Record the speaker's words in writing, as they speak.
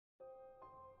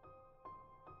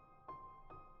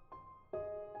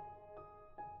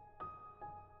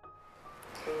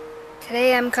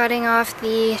Today I'm cutting off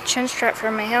the chin strap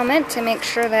from my helmet to make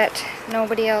sure that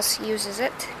nobody else uses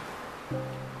it.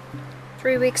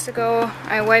 3 weeks ago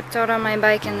I wiped out on my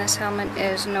bike and this helmet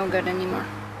is no good anymore.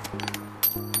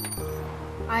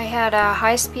 I had a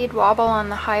high-speed wobble on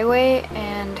the highway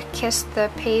and kissed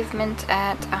the pavement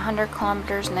at 100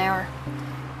 kilometers an hour.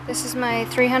 This is my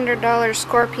 $300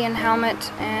 Scorpion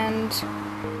helmet and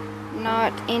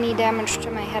not any damage to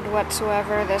my head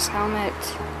whatsoever. This helmet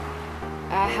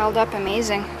held up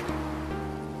amazing.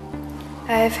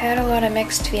 I've had a lot of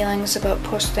mixed feelings about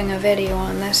posting a video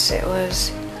on this. It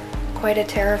was quite a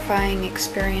terrifying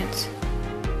experience.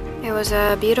 It was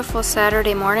a beautiful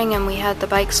Saturday morning and we had the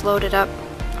bikes loaded up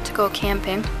to go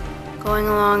camping. Going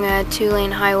along a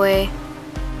 2-lane highway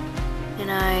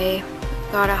and I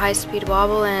got a high-speed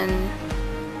wobble and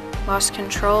lost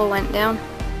control, went down.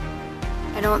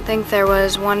 I don't think there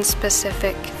was one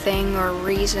specific thing or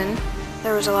reason.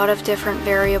 There was a lot of different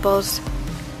variables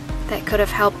that could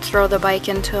have helped throw the bike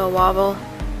into a wobble.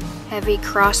 Heavy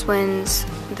crosswinds,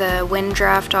 the wind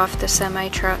draft off the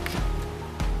semi-truck,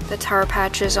 the tar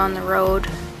patches on the road.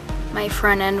 My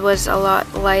front end was a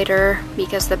lot lighter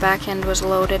because the back end was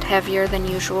loaded heavier than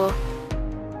usual.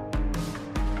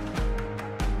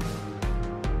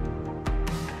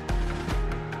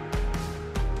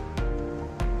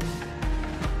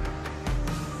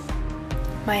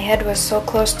 My head was so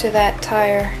close to that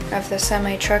tire of the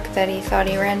semi-truck that he thought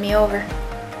he ran me over.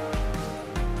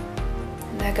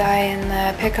 The guy in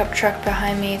the pickup truck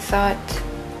behind me thought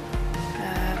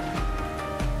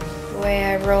the way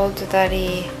I rolled that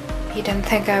he didn't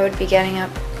think I would be getting up.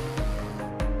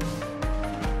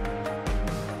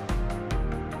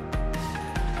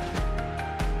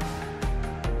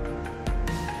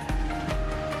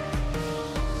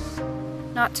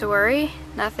 Not to worry,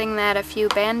 nothing that a few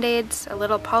band-aids, a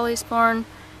little polysporin,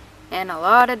 and a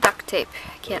lot of duct tape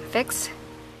can't fix.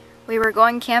 We were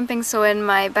going camping, so in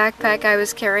my backpack I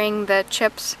was carrying the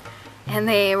chips and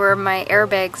they were my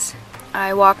airbags.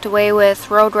 I walked away with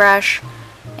road rash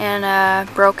and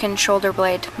a broken shoulder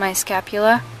blade, my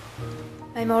scapula.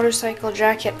 My motorcycle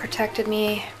jacket protected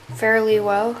me fairly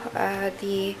well.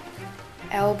 The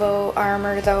elbow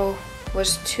armor though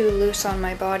was too loose on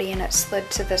my body and it slid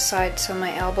to the side, so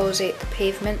my elbows ate the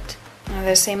pavement.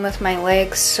 The same with my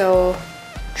legs, so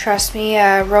trust me,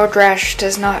 road rash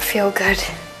does not feel good.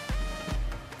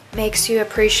 Makes you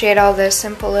appreciate all the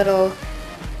simple little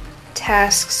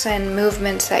tasks and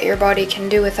movements that your body can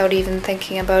do without even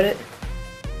thinking about it.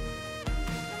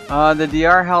 The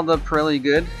DR held up really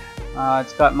good.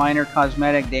 It's got minor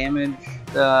cosmetic damage.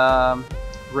 The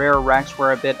rear racks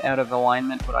were a bit out of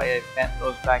alignment, but I bent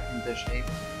those back into shape.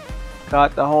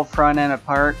 Got the whole front end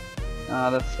apart.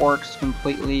 The forks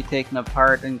completely taken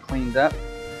apart and cleaned up.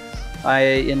 I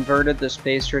inverted the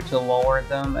spacer to lower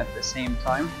them at the same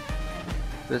time.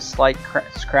 The slight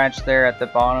scratch there at the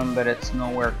bottom, but it's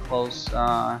nowhere close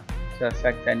to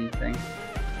affect anything.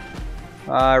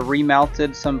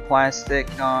 Remelted some plastic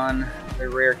on the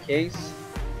rear case.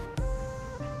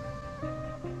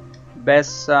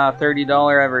 Best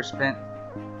 $30 ever spent.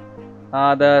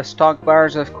 The stock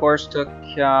bars of course took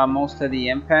most of the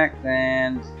impact,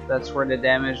 and that's where the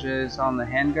damage is on the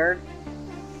handguard.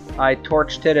 I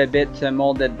torched it a bit to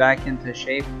mold it back into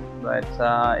shape, but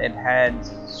it had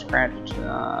scratched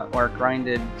or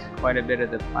grinded quite a bit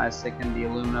of the plastic and the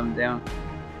aluminum down.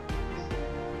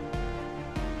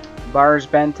 Bars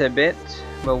bent a bit,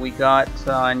 but we got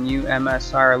new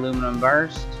MSR aluminum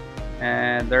bars,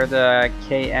 and they're the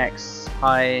KX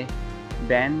high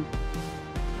bend.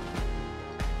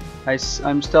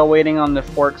 I'm still waiting on the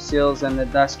fork seals and the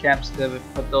dust caps to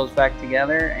put those back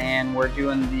together, and we're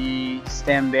doing the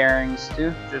stem bearings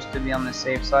too, just to be on the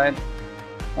safe side.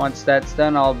 Once that's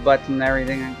done, I'll button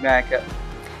everything back up.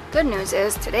 Good news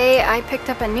is today I picked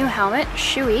up a new helmet,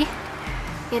 Shoei.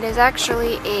 It is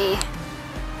actually a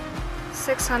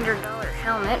 $600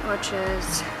 helmet, which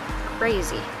is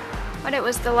crazy. But it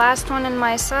was the last one in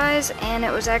my size, and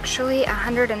it was actually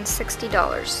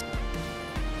 $160.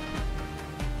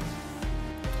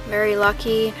 Very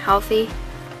lucky, healthy.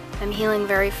 I'm healing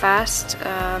very fast,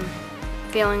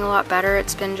 feeling a lot better.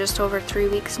 It's been just over 3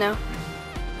 weeks now.